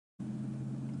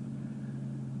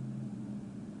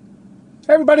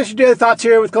Hey everybody, it's your Daily Thoughts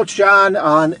here with Coach John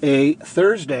on a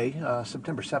Thursday,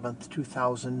 September 7th,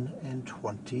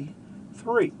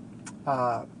 2023.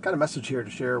 Got a message here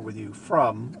to share with you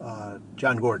from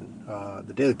John Gordon,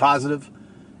 the Daily Positive.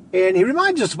 And he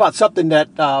reminds us about something that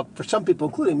for some people,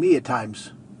 including me at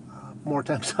times, more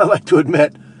times I like to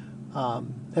admit,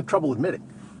 have trouble admitting.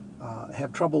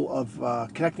 Have trouble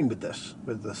of connecting with this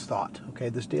thought, okay,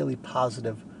 this daily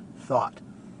positive thought.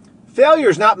 Failure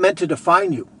is not meant to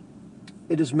define you.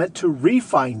 It is meant to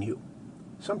refine you.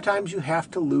 Sometimes you have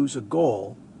to lose a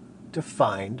goal to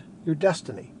find your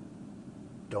destiny.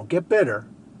 Don't get bitter,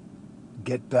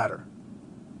 get better.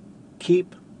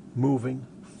 Keep moving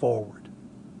forward.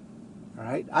 All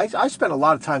right? I spent a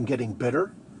lot of time getting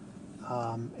bitter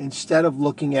instead of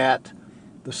looking at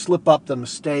the slip up, the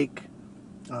mistake,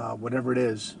 whatever it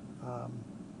is,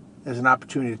 as an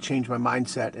opportunity to change my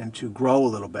mindset and to grow a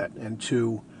little bit and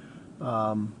to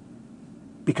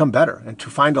become better and to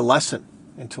find a lesson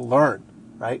and to learn,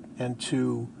 right? And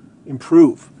to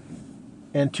improve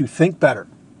and to think better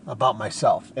about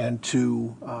myself and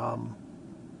to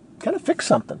kind of fix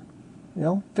something,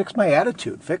 fix my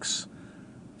attitude, fix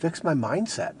my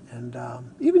mindset. And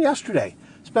even yesterday,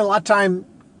 spent a lot of time,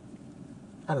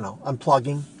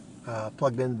 unplugging,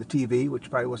 plugged into the TV,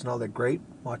 which probably wasn't all that great,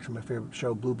 watching my favorite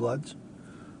show, Blue Bloods.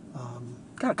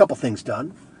 Got a couple things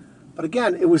done. But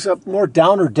again, it was a more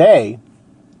downer day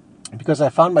because I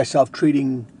found myself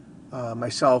treating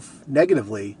myself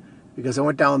negatively because I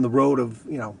went down the road of,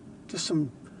 just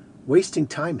some wasting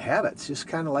time habits, just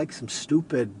kind of like some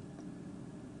stupid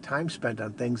time spent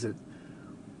on things that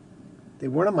they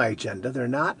weren't on my agenda. They're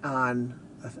not on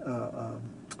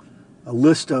a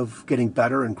list of getting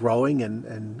better and growing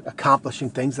and accomplishing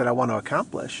things that I want to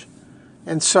accomplish.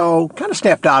 And so kind of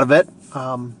snapped out of it,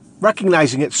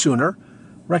 recognizing it sooner.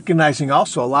 Recognizing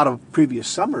also a lot of previous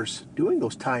summers doing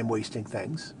those time-wasting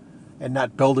things and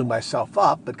not building myself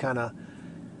up, but kind of,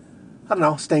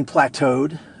 staying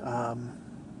plateaued.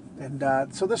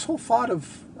 So this whole thought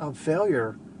of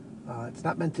failure, it's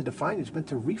not meant to define you, it's meant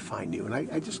to refine you. And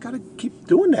I just got to keep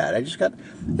doing that.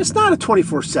 It's not a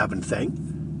 24/7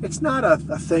 thing. It's not a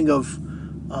thing of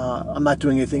I'm not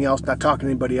doing anything else, not talking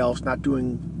to anybody else, not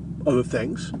doing other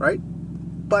things, right?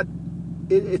 But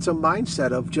it's a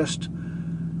mindset of just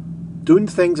doing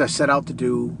the things I set out to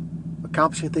do,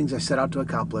 accomplishing things I set out to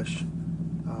accomplish,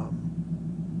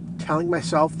 telling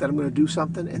myself that I'm going to do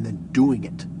something and then doing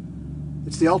it.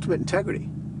 It's the ultimate integrity,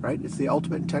 right? It's the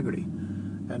ultimate integrity.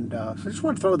 And so I just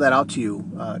want to throw that out to you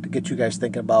to get you guys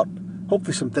thinking about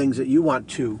hopefully some things that you want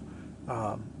to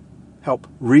help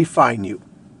refine you,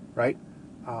 right?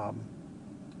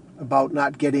 About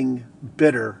not getting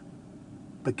bitter,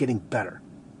 but getting better,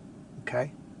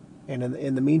 okay? And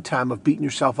in the meantime of beating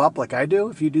yourself up like I do,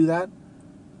 if you do that,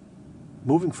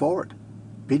 moving forward,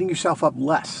 beating yourself up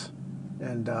less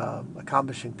and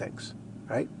accomplishing things,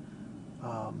 right?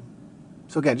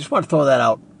 So again, just want to throw that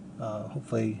out.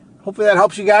 Hopefully that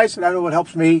helps you guys, and I know it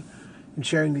helps me in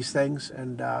sharing these things.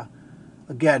 And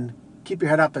again, keep your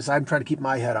head up as I'm trying to keep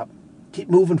my head up. Keep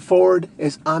moving forward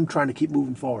as I'm trying to keep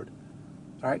moving forward.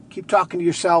 All right? Keep talking to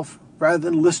yourself rather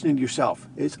than listening to yourself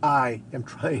as I am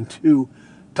trying to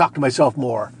talk to myself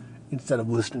more instead of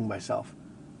listening to myself.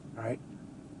 All right?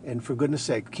 And for goodness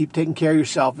sake, keep taking care of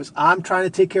yourself as I'm trying to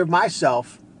take care of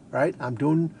myself. Right? I'm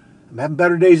having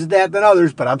better days at that than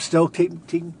others, but I'm still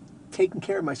taking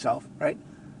care of myself. Right?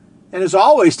 And as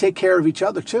always, take care of each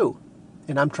other too.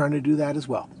 And I'm trying to do that as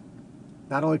well.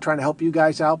 Not only trying to help you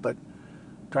guys out, but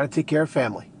trying to take care of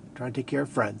family, trying to take care of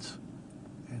friends,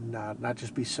 and not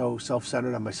just be so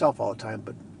self-centered on myself all the time,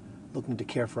 but looking to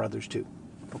care for others too.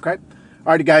 Okay?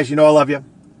 All righty, guys, I love you.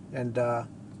 And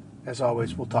as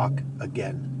always, we'll talk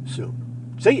again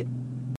soon. See you.